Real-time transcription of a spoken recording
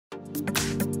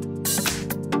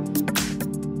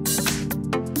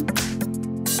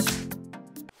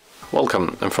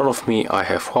Welcome, in front of me I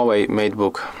have Huawei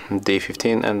MateBook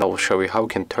D15 and I will show you how you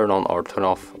can turn on or turn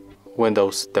off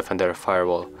Windows Defender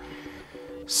Firewall.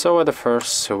 So at the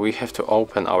first we have to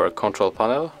open our control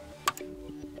panel,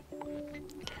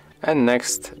 and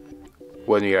next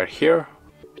when we are here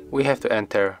we have to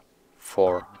enter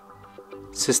for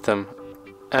System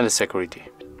and Security.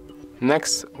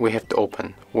 Next we have to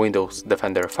open Windows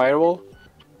Defender Firewall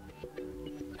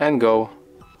and go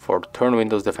for Turn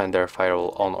Windows Defender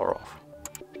Firewall on or off.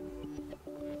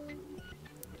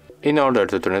 In order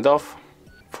to turn it off,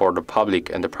 for the public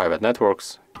and the private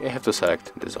networks, you have to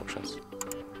select these options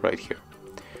right here.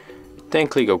 Then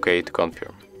click OK to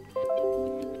confirm.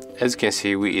 As you can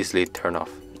see, we easily turn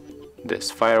off this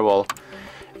firewall.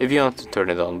 If you want to turn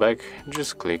it on back,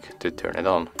 just click to turn it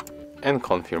on and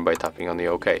confirm by tapping on the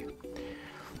OK.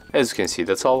 As you can see,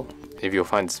 that's all. If you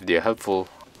find this video helpful,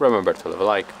 remember to leave a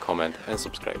like, comment and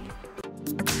subscribe.